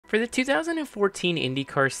For the 2014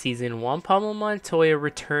 IndyCar season, Juan Pablo Montoya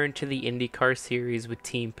returned to the IndyCar series with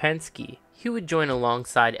Team Penske. He would join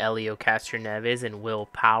alongside Helio Castroneves and Will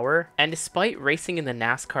Power, and despite racing in the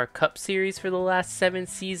NASCAR Cup Series for the last 7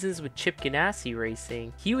 seasons with Chip Ganassi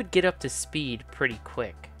racing, he would get up to speed pretty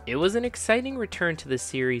quick. It was an exciting return to the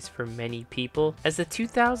series for many people, as the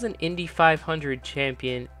 2000 Indy 500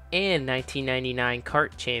 champion and 1999 kart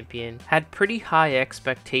champion had pretty high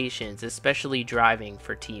expectations, especially driving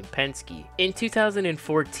for Team Penske. In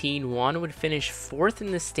 2014, Juan would finish 4th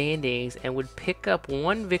in the standings and would pick up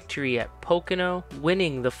 1 victory at Pocono,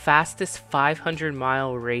 winning the fastest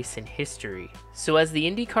 500-mile race in history. So as the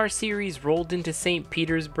IndyCar series rolled into St.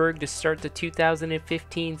 Petersburg to start the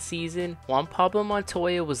 2015 season, Juan Pablo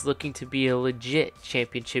Montoya was looking to be a legit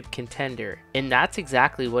championship contender, and that's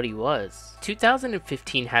exactly what he was.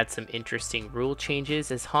 2015 had some interesting rule changes,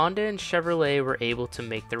 as Honda and Chevrolet were able to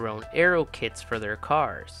make their own aero kits for their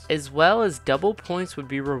cars, as well as double points would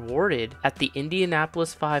be rewarded at the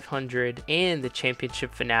Indianapolis 500 and the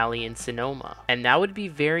championship finale in Sonoma, and that would be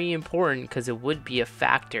very important because it would be a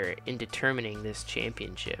factor in determining this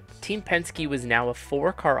championship. Team Penske was now a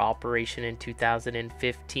 4-car operation in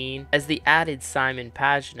 2015 as they added Simon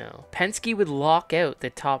Pagenaud. Penske would lock out the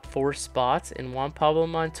top 4 spots, and Juan Pablo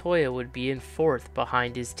Montoya would be in 4th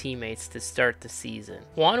behind his teammates to start the season.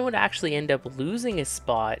 Juan would actually end up losing a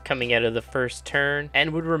spot coming out of the first turn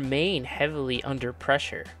and would remain heavily under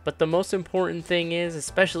pressure. But the most important thing is,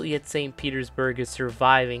 especially at St. Petersburg, is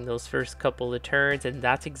surviving those first couple of turns, and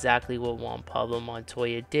that's exactly what Juan Pablo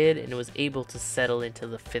Montoya did and was able to settle into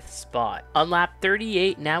the 5th spot. On lap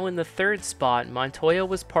 38, now in the 3rd spot, Montoya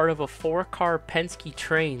was part of a 4-car Penske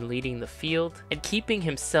train leading the field and keeping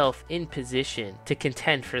himself in position to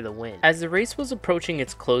contend for the win. As the race was approaching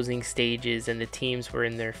its closing stages and the teams were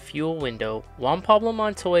in their fuel window, Juan Pablo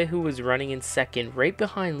Montoya, who was running in 2nd right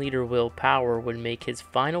behind leader Will Power, would make his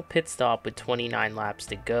final pit stop with 29 laps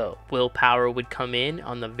to go. Will Power would come in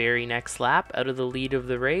on the very next lap out of the lead of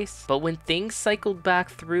the race, but when things cycled back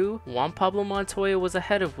through, Juan Pablo Montoya was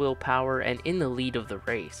ahead of Will Power and in the lead of the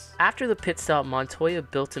race. After the pit stop, Montoya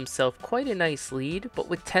built himself quite a nice lead, but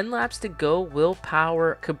with 10 laps to go, Will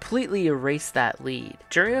Power completely erased that lead.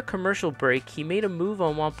 During a commercial break, he made a move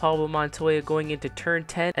on Juan Pablo Montoya going into turn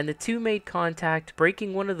 10, and the two made contact,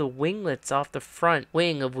 breaking one of the winglets off the front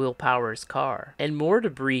wing of Will Power's car, and more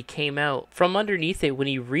debris came out from underneath it when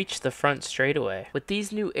he reached the front straightaway. With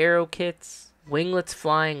these new aero kits, winglets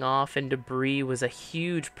flying off and debris was a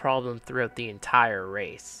huge problem throughout the entire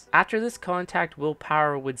race. After this contact, Will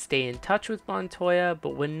Power would stay in touch with Montoya,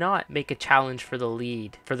 but would not make a challenge for the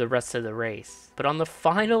lead for the rest of the race. But on the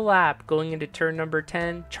final lap, going into turn number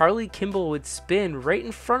 10, Charlie Kimball would spin right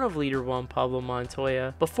in front of leader Juan Pablo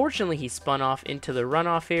Montoya, but fortunately he spun off into the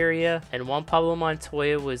runoff area, and Juan Pablo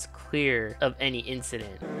Montoya was clear of any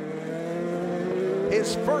incident.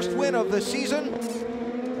 His first win of the season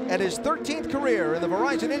and his 13th career in the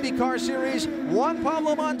Verizon IndyCar Series, Juan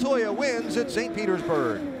Pablo Montoya wins at St.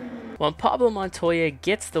 Petersburg. Juan Pablo Montoya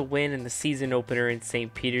gets the win in the season opener in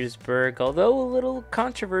St. Petersburg, although a little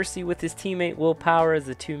controversy with his teammate Will Power as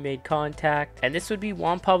the two made contact, and this would be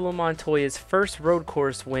Juan Pablo Montoya's first road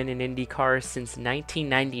course win in IndyCar since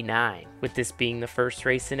 1999. With this being the first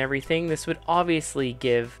race and everything, this would obviously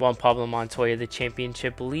give Juan Pablo Montoya the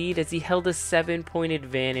championship lead, as he held a 7-point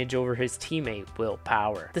advantage over his teammate Will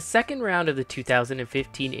Power. The second round of the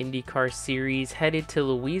 2015 IndyCar Series headed to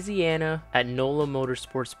Louisiana at NOLA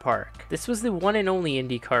Motorsports Park. This was the one and only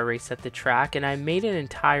IndyCar race at the track, and I made an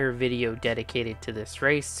entire video dedicated to this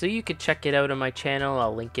race, so you could check it out on my channel.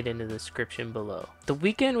 I'll link it in the description below. The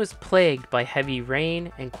weekend was plagued by heavy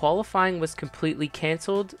rain, and qualifying was completely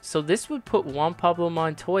cancelled, so this would put Juan Pablo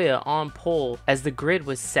Montoya on pole as the grid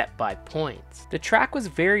was set by points. The track was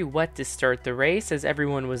very wet to start the race, as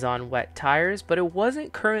everyone was on wet tires, but it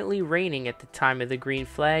wasn't currently raining at the time of the green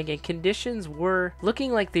flag, and conditions were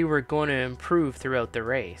looking like they were going to improve throughout the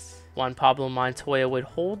race. Juan Pablo Montoya would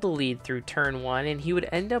hold the lead through turn 1, and he would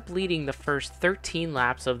end up leading the first 13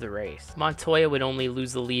 laps of the race. Montoya would only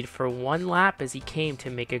lose the lead for 1 lap as he came to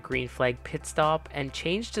make a green flag pit stop and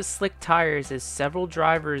change to slick tires, as several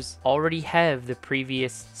drivers already have the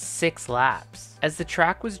previous 6 laps. As the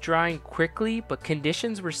track was drying quickly, but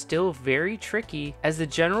conditions were still very tricky, as the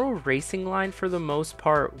general racing line for the most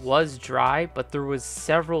part was dry, but there was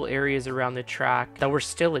several areas around the track that were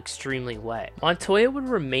still extremely wet. Montoya would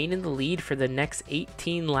remain in the lead for the next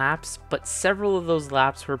 18 laps, but several of those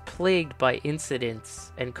laps were plagued by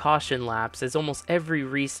incidents and caution laps, as almost every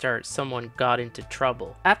restart someone got into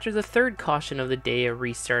trouble. After the 3rd caution of the day, a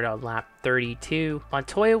restart on lap 32.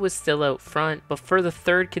 Montoya was still out front, but for the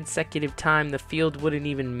third consecutive time, the field wouldn't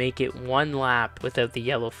even make it one lap without the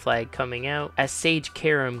yellow flag coming out, as Sage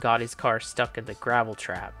Karam got his car stuck in the gravel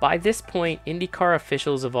trap. By this point, IndyCar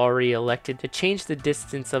officials have already elected to change the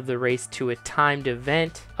distance of the race to a timed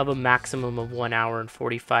event of a maximum of 1 hour and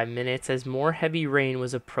 45 minutes as more heavy rain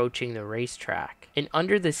was approaching the racetrack. And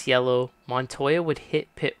under this yellow, Montoya would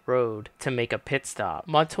hit pit road to make a pit stop.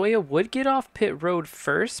 Montoya would get off pit road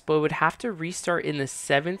first, but would have to restart in the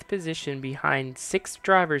 7th position behind 6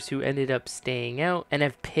 drivers who ended up staying out and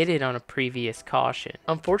have pitted on a previous caution.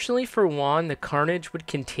 Unfortunately for Juan, the carnage would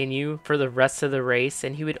continue for the rest of the race,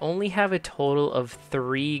 and he would only have a total of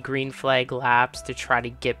 3 green flag laps to try to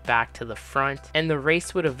get back to the front, and the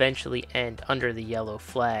race would eventually end under the yellow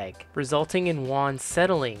flag, resulting in Juan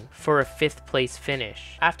settling for a 5th place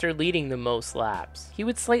finish after leading the most laps. He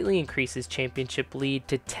would slightly increase his championship lead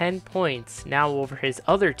to 10 points now over his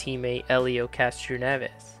other teammate Helio Castroneves.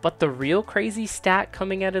 But the real crazy stat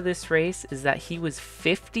coming out of this race is that he was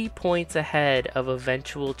 50 points ahead of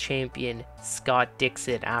eventual champion Scott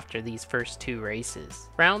Dixon after these first 2 races.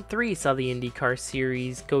 Round 3 saw the IndyCar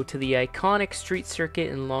series go to the iconic street circuit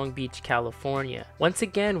in Long Beach, California. Once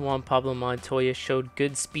again, Juan Pablo Montoya showed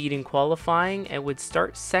good speed in qualifying and would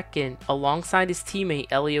start second alongside his teammate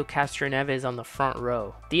Helio Castroneves on the front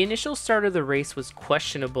row. The initial start of the race was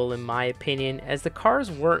questionable in my opinion, as the cars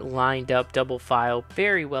weren't lined up double file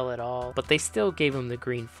very well at all, but they still gave him the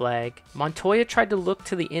green flag. Montoya tried to look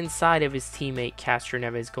to the inside of his teammate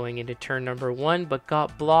Castroneves going into turn number 1, but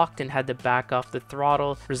got blocked and had to back off the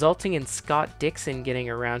throttle, resulting in Scott Dixon getting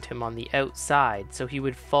around him on the outside, so he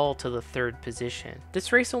would fall to the 3rd position.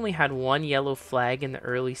 This race only had 1 yellow flag in the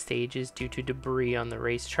early stages due to debris on the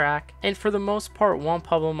racetrack, and for the most part Juan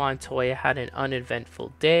Pablo Montoya had an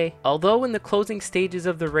uneventful day, although in the closing stages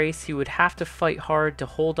of the race he would have to fight hard to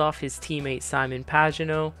hold off his teammate Simon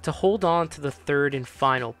Pagenaud to hold on to the 3rd and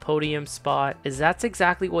final podium spot, as that's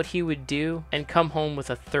exactly what he would do and come home with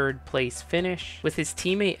a 3rd place finish, with his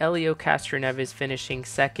teammate Helio Castroneves finishing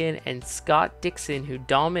 2nd and Scott Dixon, who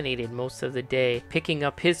dominated most of the day, picking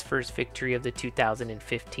up his first victory of the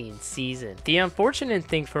 2015 season. The unfortunate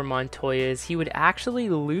thing for Montoya is he would actually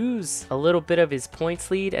lose a little bit of his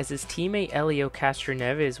points lead, as his teammate Helio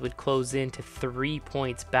Castroneves would close in to 3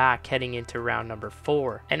 points back heading into round number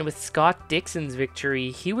 4. And with Scott Dixon's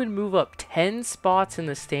victory, he would move up 10 spots in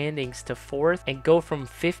the standings to 4th and go from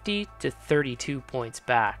 50 to 32 points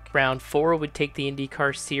back. Round 4 would take the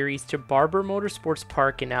IndyCar series to Barber Motorsports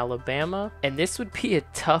Park in Alabama, and this would be a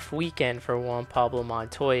tough weekend for Juan Pablo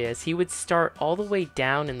Montoya, as he would start all the way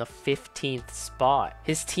down in the 15th spot.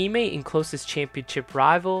 His teammate and closest championship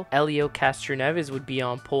rival, Helio Castroneves, would be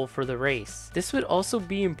on pole for the race. This would also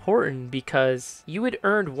be important because you would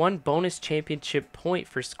earn 1 bonus championship point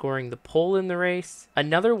for scoring the pole in the race,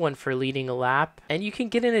 another one for leading a lap, and you can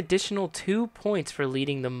get an additional 2 points for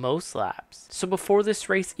leading the most laps. So before this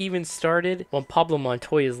race even started, Juan Pablo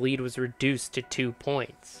Montoya's lead was reduced to 2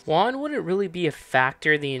 points. Juan wouldn't really be a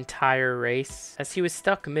factor the entire race, as he was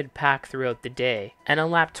stuck mid-pack throughout the day, and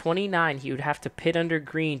on lap 29 he would have to pit under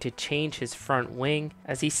green to change his front wing,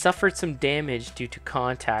 as he suffered some damage due to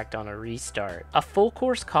contact on a restart. A full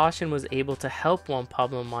course caution was able to help Juan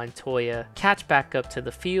Pablo Montoya catch back up to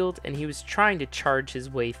the field, and he was trying to charge his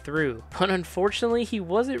way through, but unfortunately he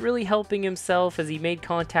wasn't really helping himself, as he made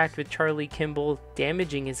contact with Charlie Kimball,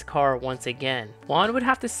 damaging his car once again. Juan would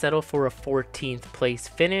have to settle for a 14th place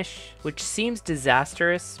finish, which seems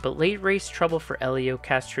disastrous, but late race trouble for Helio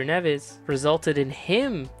Castroneves resulted in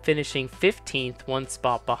him finishing 15th, 1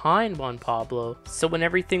 spot behind Juan Pablo. So when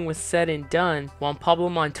everything was said and done, Juan Pablo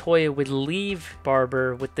Montoya would leave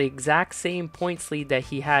Barber with the exact same points lead that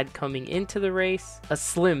he had coming into the race, a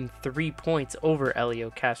slim 3 points over Helio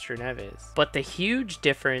Castroneves. But the huge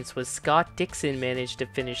difference was Scott Dixon managed to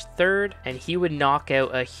finish 3rd, and he would knock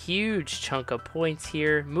out a huge chunk of points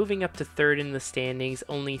here, moving up to 3rd in the standings,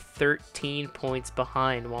 only 13 points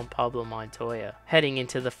behind Juan Pablo Montoya, heading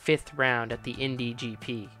into the 5th round at the Indy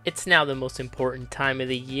GP. It's now the most important time of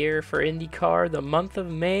the year for IndyCar, the month of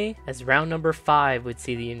May, as round number 5 would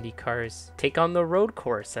see the IndyCars take on the road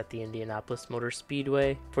course at the Indianapolis Motor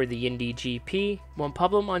Speedway. For the Indy GP, Juan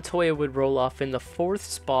Pablo Montoya would roll off in the 4th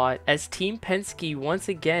spot, as Team Penske once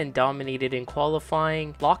again dominated in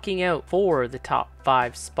qualifying, locking out 4 of the top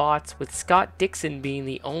 5 spots, with Scott Dixon being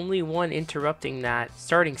the only one interrupting that,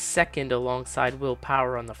 starting second alongside Will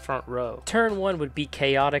Power on the front row. Turn 1 would be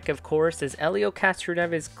chaotic, of course, as Helio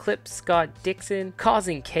Castroneves clipped Scott Dixon,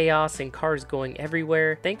 causing chaos and cars going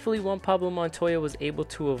everywhere. Thankfully, Juan Pablo Montoya was able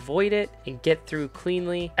to avoid it and get through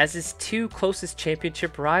cleanly, as his 2 closest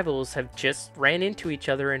championship rivals have just ran into each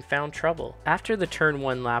other and found trouble. After the turn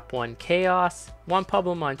 1 lap 1 chaos, Juan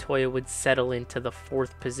Pablo Montoya would settle into the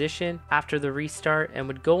 4th position after the restart and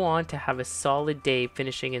would go on to have a solid day,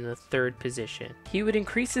 finishing in the 3rd position. He would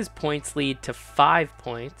increase his points lead to 5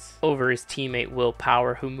 points over his teammate Will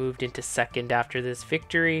Power, who moved into 2nd after this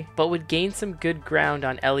victory, but would gain some good ground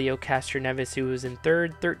on Helio Castroneves, who was in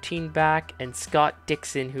 3rd, 13 back, and Scott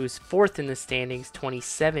Dixon, who is 4th in the standings,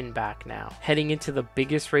 27 back now. Heading into the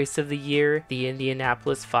biggest race of the year, the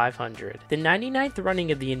Indianapolis 500. The 99th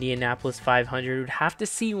running of the Indianapolis 500 would have to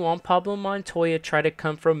see Juan Pablo Montoya try to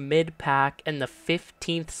come from mid-pack and the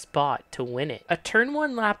 15th spot to win it. A turn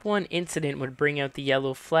 1 lap 1 incident would bring out the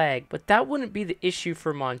yellow flag, but that wouldn't be the issue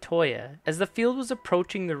for Montoya. As the field was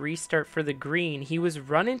approaching the restart for the green, he was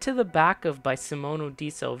run into the back of by Simono Di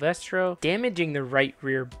Silvestro, damaging the right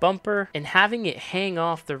rear bumper and having it hang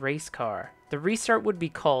off the race car. The restart would be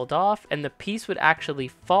called off and the piece would actually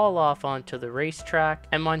fall off onto the racetrack,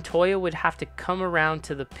 and Montoya would have to come around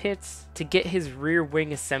to the pits to get his rear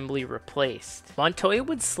wing assembly replaced. Montoya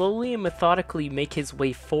would slowly and methodically make his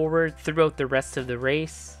way forward throughout the rest of the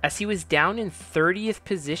race, as he was down in 30th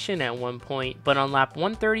position at one point, but on lap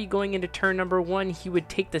 130 going into turn number 1, he would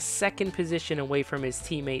take the 2nd position away from his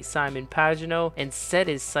teammate Simon Pagenaud and set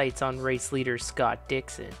his sights on race leader Scott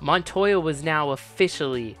Dixon. Montoya was now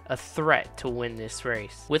officially a threat to win this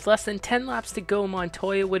race. With less than 10 laps to go,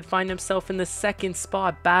 Montoya would find himself in the 2nd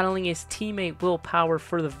spot, battling his teammate Will Power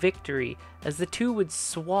for the victory, as the two would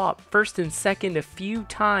swap 1st and 2nd a few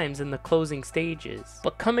times in the closing stages.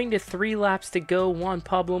 But coming to 3 laps to go, Juan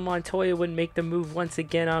Pablo Montoya would make the move once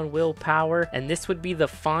again on Will Power, and this would be the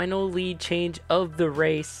final lead change of the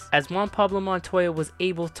race, as Juan Pablo Montoya was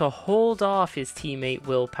able to hold off his teammate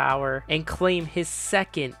Will Power and claim his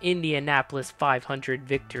 2nd Indianapolis 500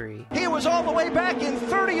 victory. He was all the way back in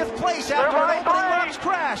 30th place after an opening laps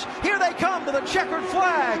crash. Here they come to the checkered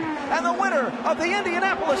flag, and the winner of the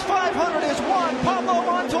Indianapolis 500 is Juan Pablo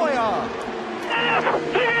Montoya.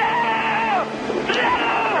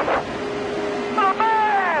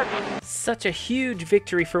 Such a huge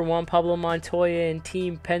victory for Juan Pablo Montoya and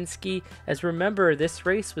Team Penske, as remember, this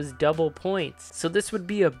race was double points, so this would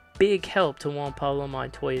be a big help to Juan Pablo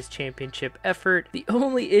Montoya's championship effort. The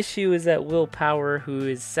only issue is that Will Power, who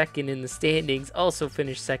is 2nd in the standings, also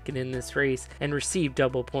finished 2nd in this race and received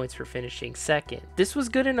double points for finishing 2nd. This was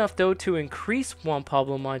good enough though to increase Juan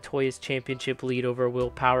Pablo Montoya's championship lead over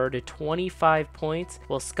Will Power to 25 points,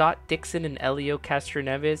 while Scott Dixon and Helio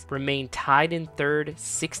Castroneves remain tied in 3rd,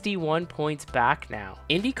 61 points back now.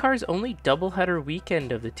 IndyCar's only doubleheader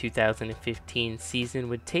weekend of the 2015 season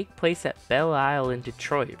would take place at Belle Isle in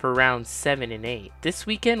Detroit for rounds 7 and 8. This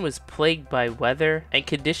weekend was plagued by weather, and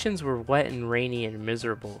conditions were wet and rainy and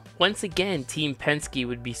miserable. Once again, Team Penske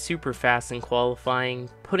would be super fast in qualifying,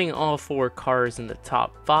 putting all 4 cars in the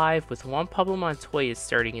top 5, with Juan Pablo Montoya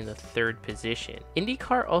starting in the 3rd position.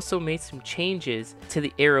 IndyCar also made some changes to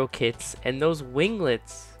the aero kits, and those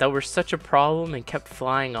winglets that were such a problem and kept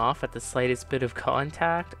flying off at the slightest bit of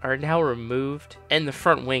contact are now removed, and the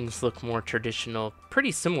front wings look more traditional,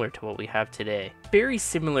 pretty similar to what we have today. Very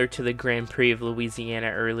similar to the Grand Prix of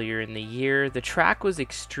Louisiana earlier in the year, the track was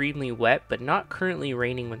extremely wet but not currently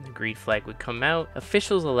raining when the green flag would come out.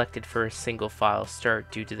 Officials elected for a single file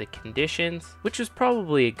start due to the conditions, which was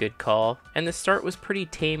probably a good call, and the start was pretty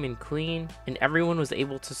tame and clean, and everyone was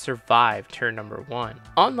able to survive turn number 1.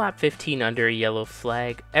 On lap 15 under a yellow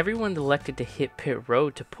flag, everyone elected to hit pit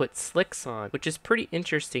road to put slicks on, which is pretty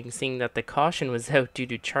interesting seeing that the caution was out due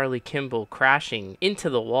to Charlie Kimball crashing into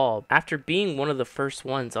the wall after being one of the first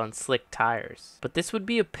ones on slick tires. But this would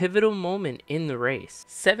be a pivotal moment in the race.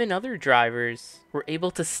 7 other drivers were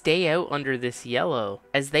able to stay out under this yellow,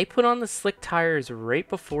 as they put on the slick tires right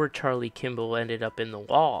before Charlie Kimball ended up in the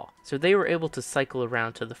wall, so they were able to cycle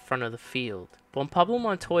around to the front of the field. Juan Pablo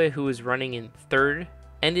Montoya, who was running in 3rd,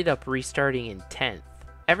 ended up restarting in 10th.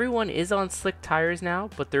 Everyone is on slick tires now,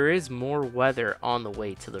 but there is more weather on the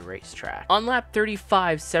way to the racetrack. On lap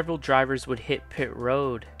 35, several drivers would hit pit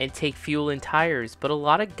road and take fuel and tires, but a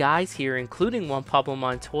lot of guys here, including Juan Pablo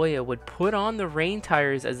Montoya, would put on the rain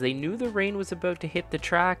tires as they knew the rain was about to hit the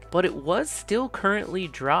track, but it was still currently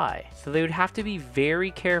dry, so they would have to be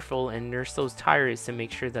very careful and nurse those tires to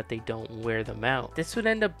make sure that they don't wear them out. This would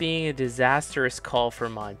end up being a disastrous call for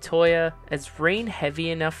Montoya, as rain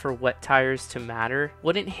heavy enough for wet tires to matter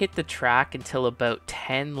wouldn't hit the track until about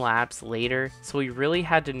 10 laps later, so he really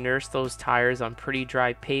had to nurse those tires on pretty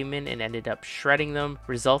dry pavement and ended up shredding them,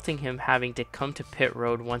 resulting him having to come to pit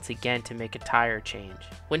road once again to make a tire change.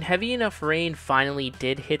 When heavy enough rain finally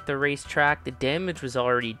did hit the racetrack, the damage was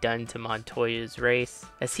already done to Montoya's race,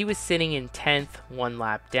 as he was sitting in 10th, one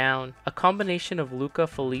lap down. A combination of Luca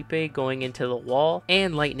Felipe going into the wall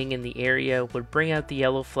and lightning in the area would bring out the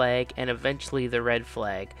yellow flag and eventually the red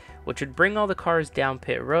flag, which would bring all the cars down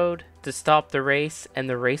pit road to stop the race, and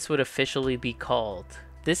the race would officially be called.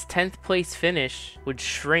 This 10th place finish would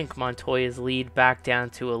shrink Montoya's lead back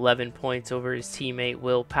down to 11 points over his teammate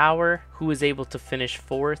Will Power, who was able to finish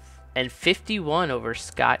 4th, and 51 over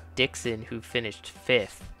Scott Dixon, who finished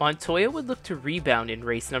 5th. Montoya would look to rebound in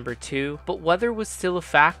race number 2, but weather was still a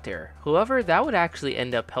factor. However, that would actually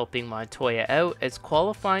end up helping Montoya out, as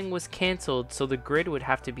qualifying was cancelled, so the grid would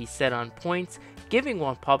have to be set on points, giving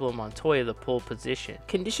Juan Pablo Montoya the pole position.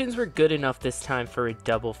 Conditions were good enough this time for a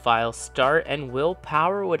double file start, and Will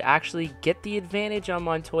Power would actually get the advantage on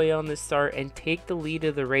Montoya on the start and take the lead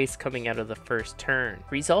of the race coming out of the first turn,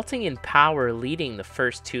 resulting in Power leading the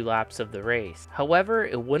first 2 laps of the race. However,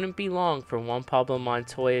 it wouldn't be long for Juan Pablo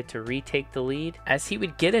Montoya to retake the lead, as he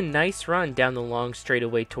would get a nice run down the long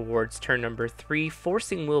straightaway towards turn number 3,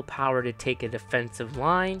 forcing Will Power to take a defensive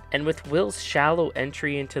line, and with Will's shallow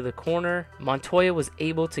entry into the corner, Montoya was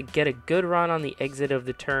able to get a good run on the exit of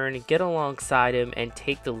the turn, get alongside him, and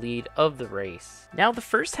take the lead of the race. Now, the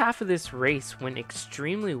first half of this race went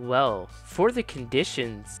extremely well for the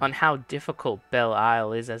conditions on how difficult Belle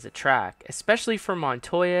Isle is as a track, especially for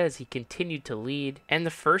Montoya as he continued to lead, and the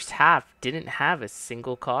first half didn't have a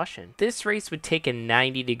single caution. This race would take a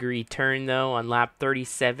 90-degree turn though on lap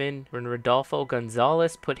 37 when Rodolfo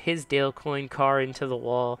Gonzalez put his Dale Coyne car into the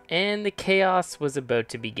wall, and the chaos was about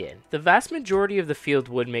to begin. The vast majority of the field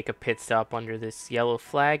would make a pit stop under this yellow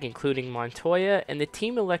flag, including Montoya, and the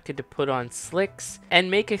team elected to put on slicks and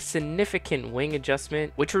make a significant wing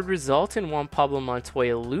adjustment, which would result in Juan Pablo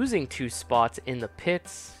Montoya losing 2 spots in the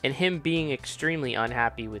pits and him being extremely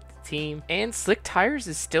unhappy with the team. And slick tires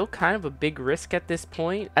is still kind of a big risk at this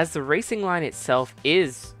point, as the racing line itself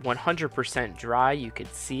is 100% dry, you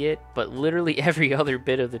could see it, but literally every other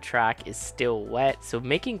bit of the track is still wet, so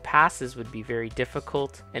making passes would be very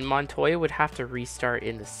difficult, and Montoya would have to restart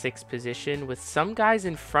in the 6th position with some guys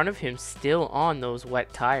in front of him still on those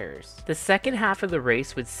wet tires. The second half of the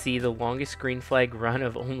race would see the longest green flag run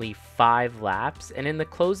of only 5 laps, and in the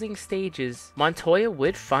closing stages, Montoya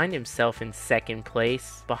would find himself in 2nd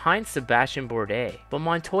place behind Sebastian Bourdais. But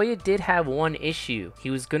Montoya did have one issue: he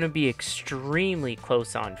was going to be extremely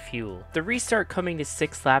close on fuel. The restart coming to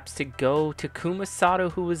 6 laps to go, Takuma Sato,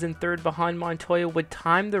 who was in 3rd behind Montoya, would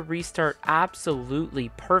time the restart absolutely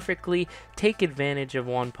perfectly, take advantage of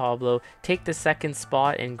Juan Pablo, take the 2nd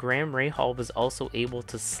spot, and Graham Rahal was also able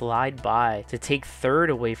to slide by to take 3rd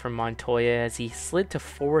away from Montoya as he slid to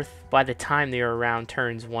 4th by the time they were around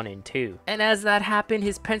turns 1 and 2. And as that happened,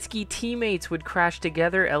 his Penske teammates would crash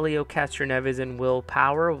together, Helio Castroneves and Will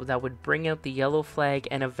Power, that would bring out the yellow flag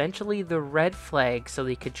and eventually the red flag so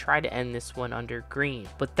they could try to end this one under green.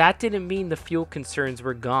 But that didn't mean the fuel concerns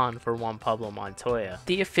were gone for Juan Pablo Montoya.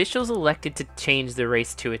 The officials elected to change the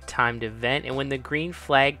race to a timed event, and when the green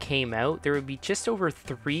flag came out, there would be just over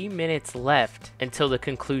 3 minutes left until the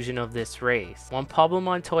conclusion of this race. Juan Pablo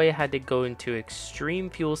Montoya had to go into extreme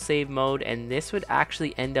fuel save mode, and this would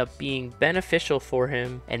actually end up being beneficial for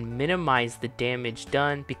him and minimize the damage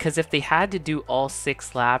done, because if they had to do all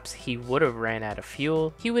 6 laps, he would have ran out of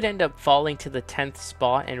fuel. He would end up falling to the 10th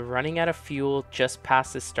spot and running out of fuel just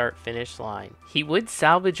past the start finish line. He would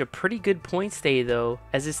salvage a pretty good point stay though,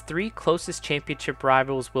 as his 3 closest championship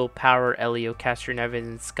rivals, Will Power, Helio Castroneves,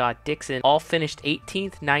 and Scott Dixon, all finished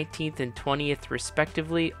 18th, 19th, and 20th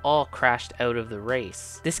respectively, all crashed out of the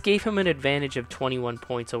race. This gave him an advantage of 21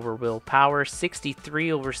 points over Will Power,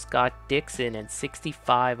 63 over Scott Dixon, and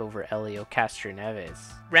 65 over Helio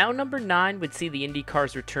Castroneves. Round number 9 would see the Indy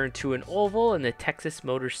cars return to an oval in the Texas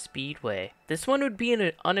Motor Speedway. This one would be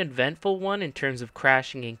an uneventful one in terms of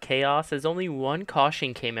crashing and chaos, as only one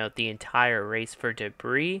caution came out the entire race for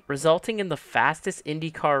debris, resulting in the fastest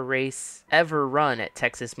IndyCar race ever run at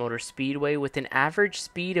Texas Motor Speedway with an average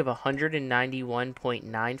speed of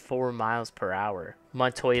 191.94 miles per hour.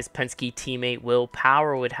 Montoya's Penske teammate Will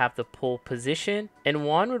Power would have the pole position, and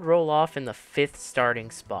Juan would roll off in the 5th starting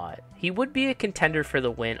spot. He would be a contender for the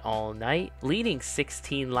win all night, leading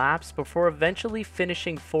 16 laps before eventually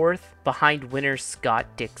finishing 4th behind winner Scott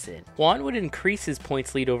Dixon. Juan would increase his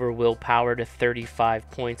points lead over Will Power to 35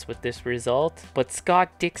 points with this result, but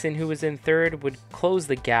Scott Dixon, who was in 3rd, would close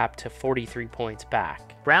the gap to 43 points back.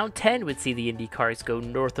 Round 10 would see the IndyCars go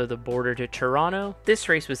north of the border to Toronto. This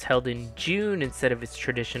race was held in June instead of its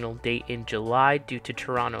traditional date in July due to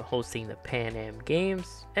Toronto hosting the Pan Am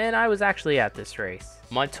Games, and I was actually at this race.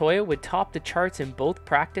 Montoya would top the charts in both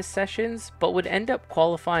practice sessions, but would end up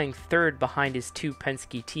qualifying 3rd behind his 2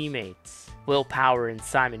 Penske teammates, Will Power and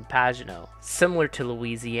Simon Pagenaud. Similar to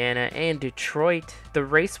Louisiana and Detroit, the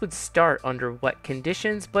race would start under wet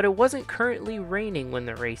conditions, but it wasn't currently raining when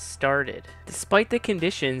the race started. Despite the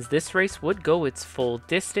conditions, this race would go its full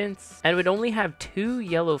distance and would only have 2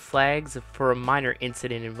 yellow flags for a minor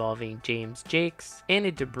incident involving James Jakes and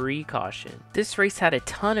a debris caution. This race had a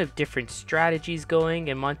ton of different strategies going,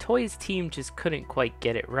 and Montoya's team just couldn't quite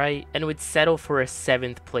get it right and would settle for a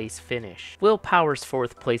 7th place finish. Will Power's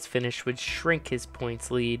 4th place finish would shrink his points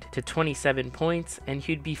lead to 27 points, and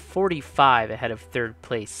he'd be 45 ahead of 3rd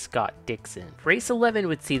place Scott Dixon. Race 11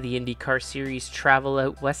 would see the IndyCar Series travel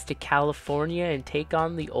out west to California and take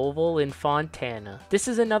on the Oval in Fontana. This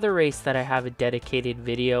is another race that I have a dedicated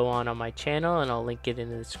video on my channel, and I'll link it in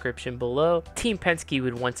the description below. Team Penske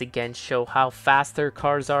would once again show how fast their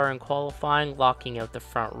cars are in qualifying, locking out the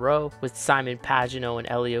front row with Simon Pagenaud and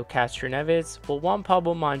Helio Castroneves, while Juan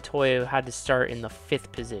Pablo Montoya had to start in the 5th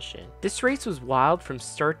position. This race was wild from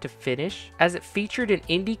start to finish, as it featured an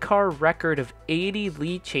IndyCar record of 80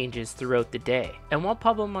 lead changes throughout the day, and Juan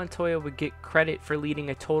Pablo Montoya would get credit for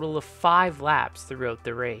leading a total of 5 laps throughout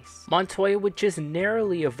the race. Montoya would just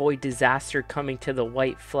narrowly avoid disaster coming to the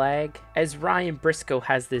white flag, as Ryan Briscoe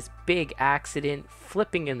has this big accident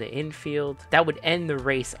flipping in the infield that would end the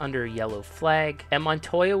race under a yellow flag, and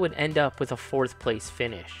Montoya would end up with a 4th place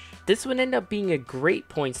finish. This would end up being a great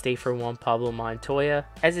points day for Juan Pablo Montoya,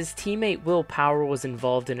 as his teammate Will Power was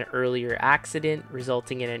involved in an earlier accident,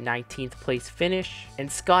 resulting in a 19th place finish,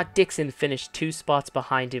 and Scott Dixon finished 2 spots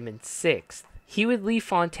behind him in 6th. He would leave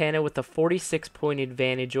Fontana with a 46-point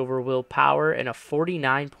advantage over Will Power and a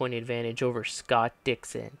 49-point advantage over Scott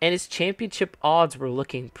Dixon, and his championship odds were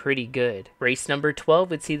looking pretty good. Race number 12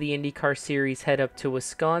 would see the IndyCar Series head up to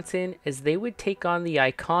Wisconsin as they would take on the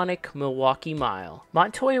iconic Milwaukee Mile.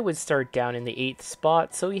 Montoya would start down in the 8th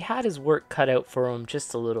spot, so he had his work cut out for him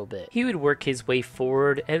just a little bit. He would work his way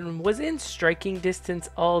forward and was in striking distance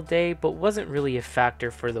all day, but wasn't really a factor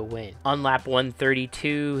for the win. On lap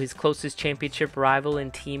 132, his closest championship rival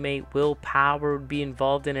and teammate Will Power would be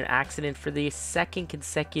involved in an accident for the 2nd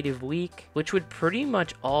consecutive week, which would pretty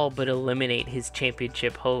much all but eliminate his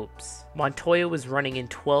championship hopes. Montoya was running in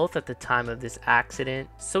 12th at the time of this accident,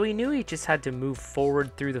 so he knew he just had to move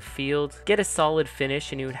forward through the field, get a solid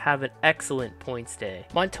finish, and he would have an excellent points day.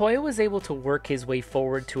 Montoya was able to work his way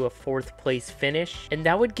forward to a 4th place finish, and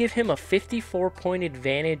that would give him a 54-point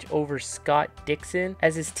advantage over Scott Dixon,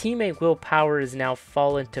 as his teammate Will Power is now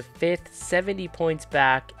fallen to 5th, 70 points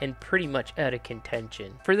back, and pretty much out of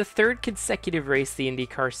contention. For the 3rd consecutive race, the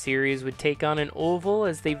IndyCar Series would take on an oval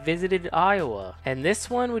as they visited Iowa, and this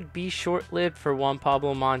one would be short-lived for Juan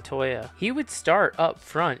Pablo Montoya. He would start up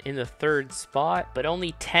front in the 3rd spot, but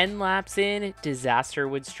only 10 laps in, disaster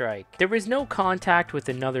would strike. There was no contact with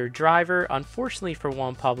another driver. Unfortunately for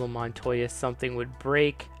Juan Pablo Montoya, something would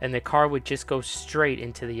break and the car would just go straight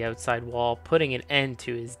into the outside wall, putting an end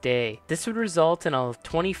to his day. This would result in a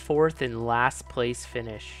 24th and last place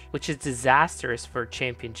finish, which is disastrous for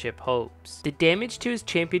championship hopes. The damage to his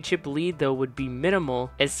championship lead though would be minimal,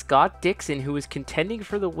 as Scott Dixon, who was contending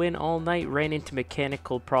for the win all night, ran into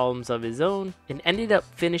mechanical problems of his own and ended up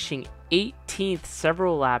finishing 18th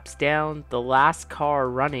several laps down, the last car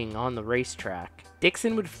running on the racetrack.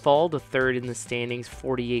 Dixon would fall to 3rd in the standings,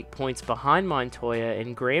 48 points behind Montoya,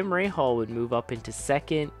 and Graham Rahal would move up into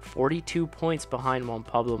 2nd, 42 points behind Juan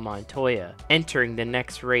Pablo Montoya, entering the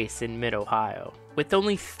next race in Mid-Ohio. With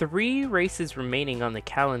only 3 races remaining on the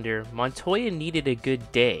calendar, Montoya needed a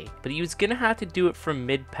good day, but he was going to have to do it from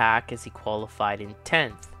mid-pack as he qualified in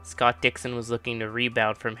 10th. Scott Dixon was looking to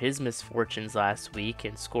rebound from his misfortunes last week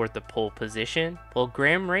and scored the pole position, while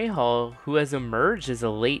Graham Rahal, who has emerged as a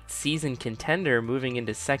late season contender moving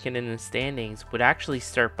into second in the standings, would actually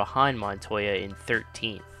start behind Montoya in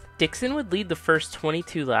 13th. Dixon would lead the first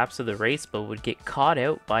 22 laps of the race but would get caught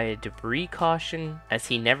out by a debris caution as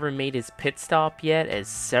he never made his pit stop yet, as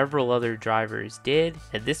several other drivers did,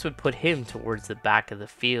 and this would put him towards the back of the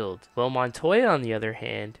field. While Montoya, on the other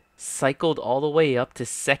hand, cycled all the way up to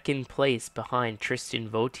second place behind Tristan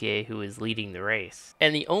Vautier, who was leading the race.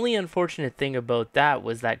 And the only unfortunate thing about that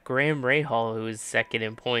was that Graham Rahal, who was second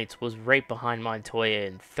in points, was right behind Montoya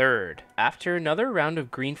in third. After another round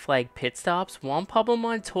of green flag pit stops, Juan Pablo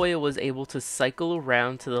Montoya was able to cycle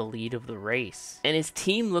around to the lead of the race. And his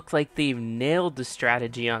team looked like they've nailed the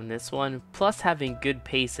strategy on this one, plus having good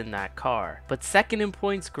pace in that car. But second in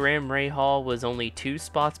points, Graham Rahal was only 2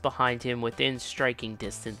 spots behind him within striking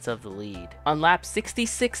distance of the lead. On lap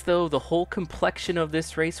 66 though, the whole complexion of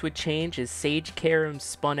this race would change as Sage Karam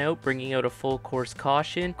spun out, bringing out a full course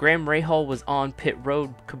caution. Graham Rahal was on pit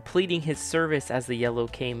road, completing his service as the yellow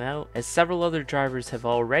came out, as several other drivers have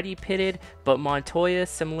already pitted, but Montoya,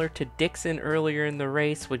 similar to Dixon earlier in the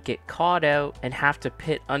race, would get caught out and have to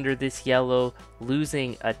pit under this yellow,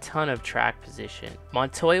 losing a ton of track position.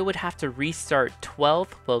 Montoya would have to restart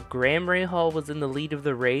 12th, while Graham Rahal was in the lead of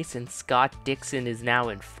the race and Scott Dixon is now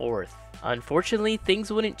in 4th. Unfortunately,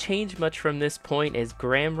 things wouldn't change much from this point, as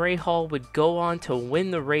Graham Rahal would go on to win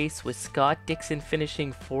the race, with Scott Dixon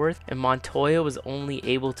finishing 4th and Montoya was only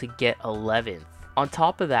able to get 11th. On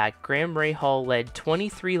top of that, Graham Rahal led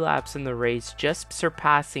 23 laps in the race, just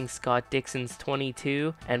surpassing Scott Dixon's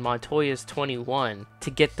 22 and Montoya's 21 to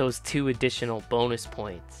get those 2 additional bonus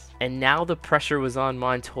points. And now the pressure was on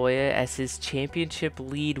Montoya, as his championship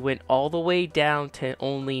lead went all the way down to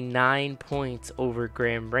only 9 points over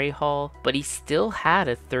Graham Rahal, but he still had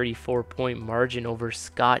a 34-point margin over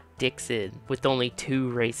Scott Dixon with only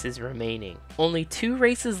 2 races remaining. Only 2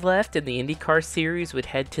 races left and the IndyCar series would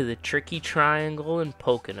head to the Tricky Triangle in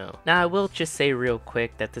Pocono. Now I will just say real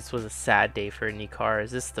quick that this was a sad day for IndyCar,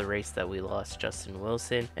 as this is the race that we lost Justin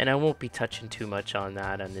Wilson, and I won't be touching too much on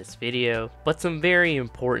that on this video, but some very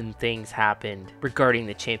important things happened regarding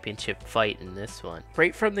the championship fight in this one.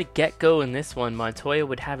 Right from the get-go in this one, Montoya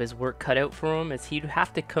would have his work cut out for him, as he'd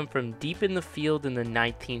have to come from deep in the field in the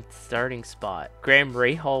 19th starting spot. Graham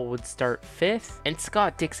Rahal would start 5th and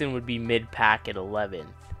Scott Dixon would be mid-pack at 11th.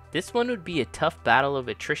 This one would be a tough battle of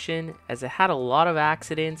attrition, as it had a lot of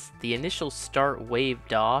accidents, the initial start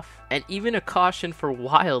waved off, and even a caution for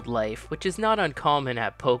wildlife, which is not uncommon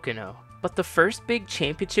at Pocono. But the first big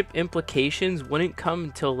championship implications wouldn't come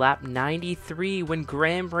until lap 93, when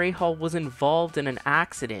Graham Rahal was involved in an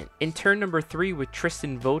accident in turn number 3 with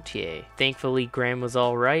Tristan Vautier. Thankfully, Graham was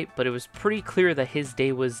alright, but it was pretty clear that his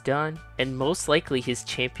day was done, and most likely his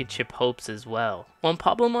championship hopes as well. Juan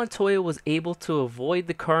Pablo Montoya was able to avoid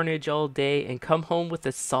the carnage all day and come home with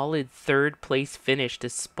a solid 3rd place finish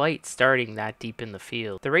despite starting that deep in the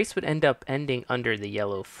field. The race would end up ending under the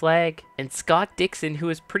yellow flag, and Scott Dixon, who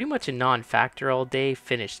was pretty much a non-factor all day,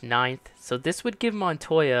 finished 9th. So this would give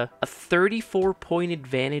Montoya a 34-point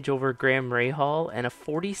advantage over Graham Rahal and a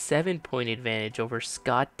 47-point advantage over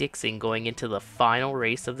Scott Dixon going into the final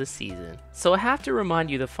race of the season. So I have to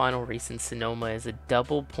remind you, the final race in Sonoma is a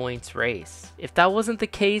double points race. If that wasn't the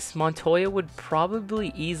case, Montoya would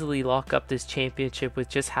probably easily lock up this championship with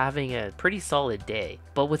just having a pretty solid day.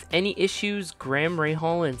 But with any issues, Graham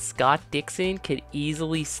Rahal and Scott Dixon could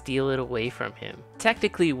easily steal it away from him.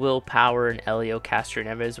 Technically, Will Power and Helio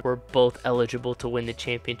Castroneves were both eligible to win the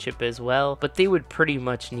championship as well, but they would pretty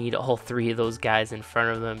much need all 3 of those guys in front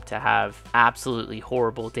of them to have absolutely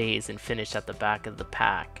horrible days and finish at the back of the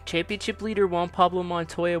pack. Championship leader Juan Pablo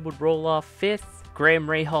Montoya would roll off 5th, Graham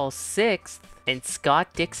Rahal 6th, and Scott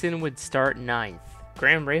Dixon would start 9th.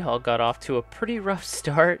 Graham Rahal got off to a pretty rough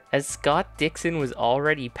start, as Scott Dixon was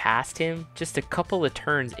already past him just a couple of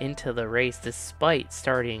turns into the race despite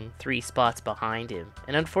starting 3 spots behind him.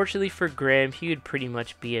 And unfortunately for Graham, he would pretty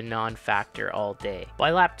much be a non-factor all day. By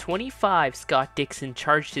lap 25, Scott Dixon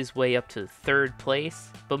charged his way up to 3rd place,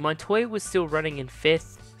 but Montoya was still running in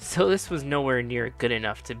 5th, so this was nowhere near good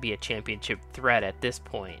enough to be a championship threat at this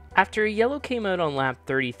point. After a yellow came out on lap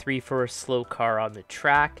 33 for a slow car on the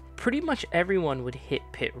track, pretty much everyone would hit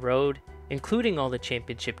pit road, including all the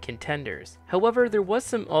championship contenders. However, there was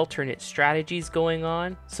some alternate strategies going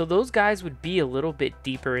on, so those guys would be a little bit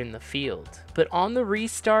deeper in the field. But on the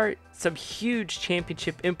restart, some huge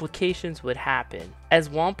championship implications would happen. as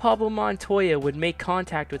Juan Pablo Montoya would make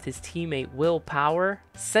contact with his teammate Will Power,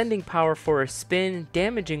 sending Power for a spin,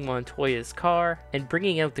 damaging Montoya's car, and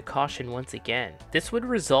bringing out the caution once again. This would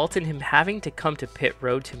result in him having to come to pit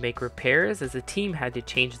road to make repairs, as the team had to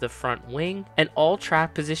change the front wing, and all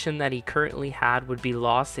track position that he currently had would be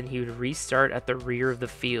lost and he would restart at the rear of the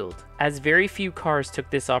field, as very few cars took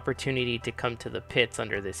this opportunity to come to the pits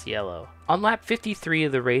under this yellow. On lap 53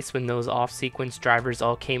 of the race, when those off-sequence drivers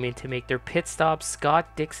all came in to make their pit stops,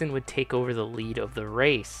 Scott Dixon would take over the lead of the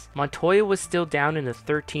race. Montoya was still down in the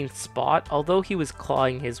 13th spot. Although he was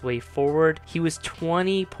clawing his way forward, he was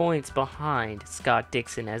 20 points behind Scott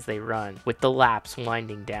Dixon as they run, with the laps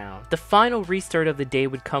winding down. The final restart of the day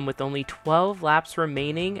would come with only 12 laps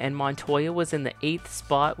remaining, and Montoya was in the 8th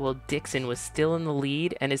spot while Dixon was still in the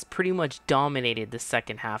lead and has pretty much dominated the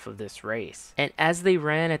second half of this race. And as they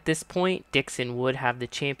ran at this point, Dixon would have the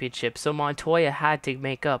championship, so Montoya had to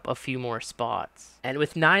make up a few more spots. And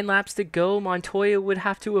with 9 laps to go, Montoya would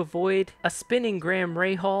have to avoid a spinning Graham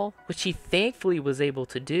Rahal, which he thankfully was able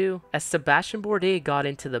to do, as Sebastian Bourdais got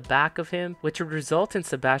into the back of him, which would result in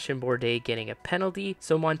Sebastian Bourdais getting a penalty,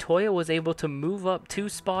 so Montoya was able to move up 2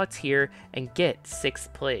 spots here and get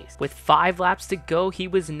 6th place. With 5 laps to go, he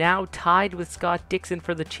was now tied with Scott Dixon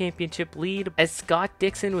for the championship lead, as Scott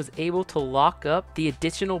Dixon was able to lock up the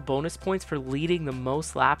additional bonus points for leading the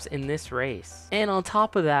most laps in this race. And on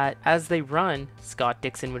top of that, as they run, Scott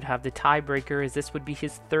Dixon would have the tiebreaker, as this would be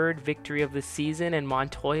his 3rd victory of the season and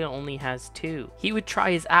Montoya only has 2. He would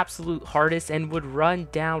try his absolute hardest and would run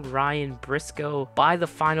down Ryan Briscoe by the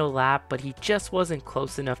final lap, but he just wasn't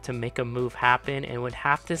close enough to make a move happen and would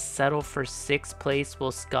have to settle for 6th place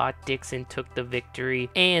while Scott Dixon took the victory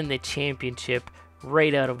and the championship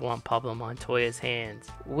right out of Juan Pablo Montoya's hands,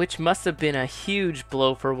 which must have been a huge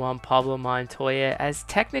blow for Juan Pablo Montoya, as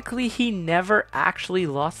technically he never actually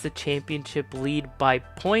lost the championship lead by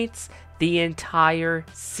points the entire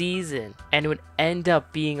season, and would end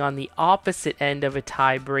up being on the opposite end of a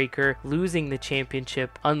tiebreaker, losing the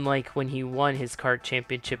championship, unlike when he won his kart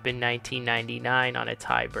championship in 1999 on a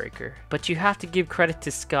tiebreaker. But you have to give credit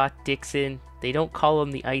to Scott Dixon. They don't call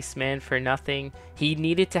him the Iceman for nothing. He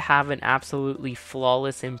needed to have an absolutely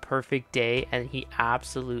flawless and perfect day, and he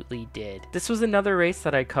absolutely did. This was another race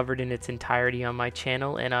that I covered in its entirety on my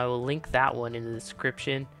channel, and I will link that one in the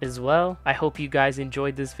description as well. I hope you guys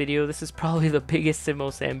enjoyed this video. This is probably the biggest and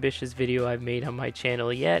most ambitious video I've made on my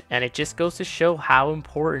channel yet, and it just goes to show how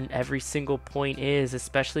important every single point is,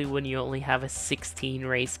 especially when you only have a 16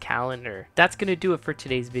 race calendar. That's gonna do it for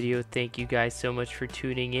today's video. Thank you guys so much for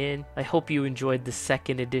tuning in. I hope you enjoyed the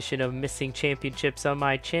 2nd edition of Missing Championships on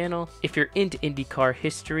my channel. If you're into IndyCar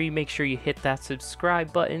history, make sure you hit that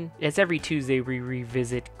subscribe button, as every Tuesday we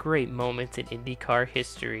revisit great moments in IndyCar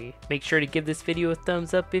history. Make sure to give this video a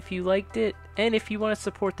thumbs up if you liked it, and if you want to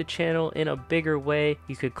support the channel in a bigger way,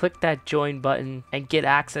 you could click that join button and get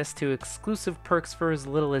access to exclusive perks for as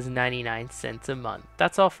little as 99 cents a month.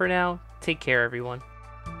 That's all for now. Take care, everyone.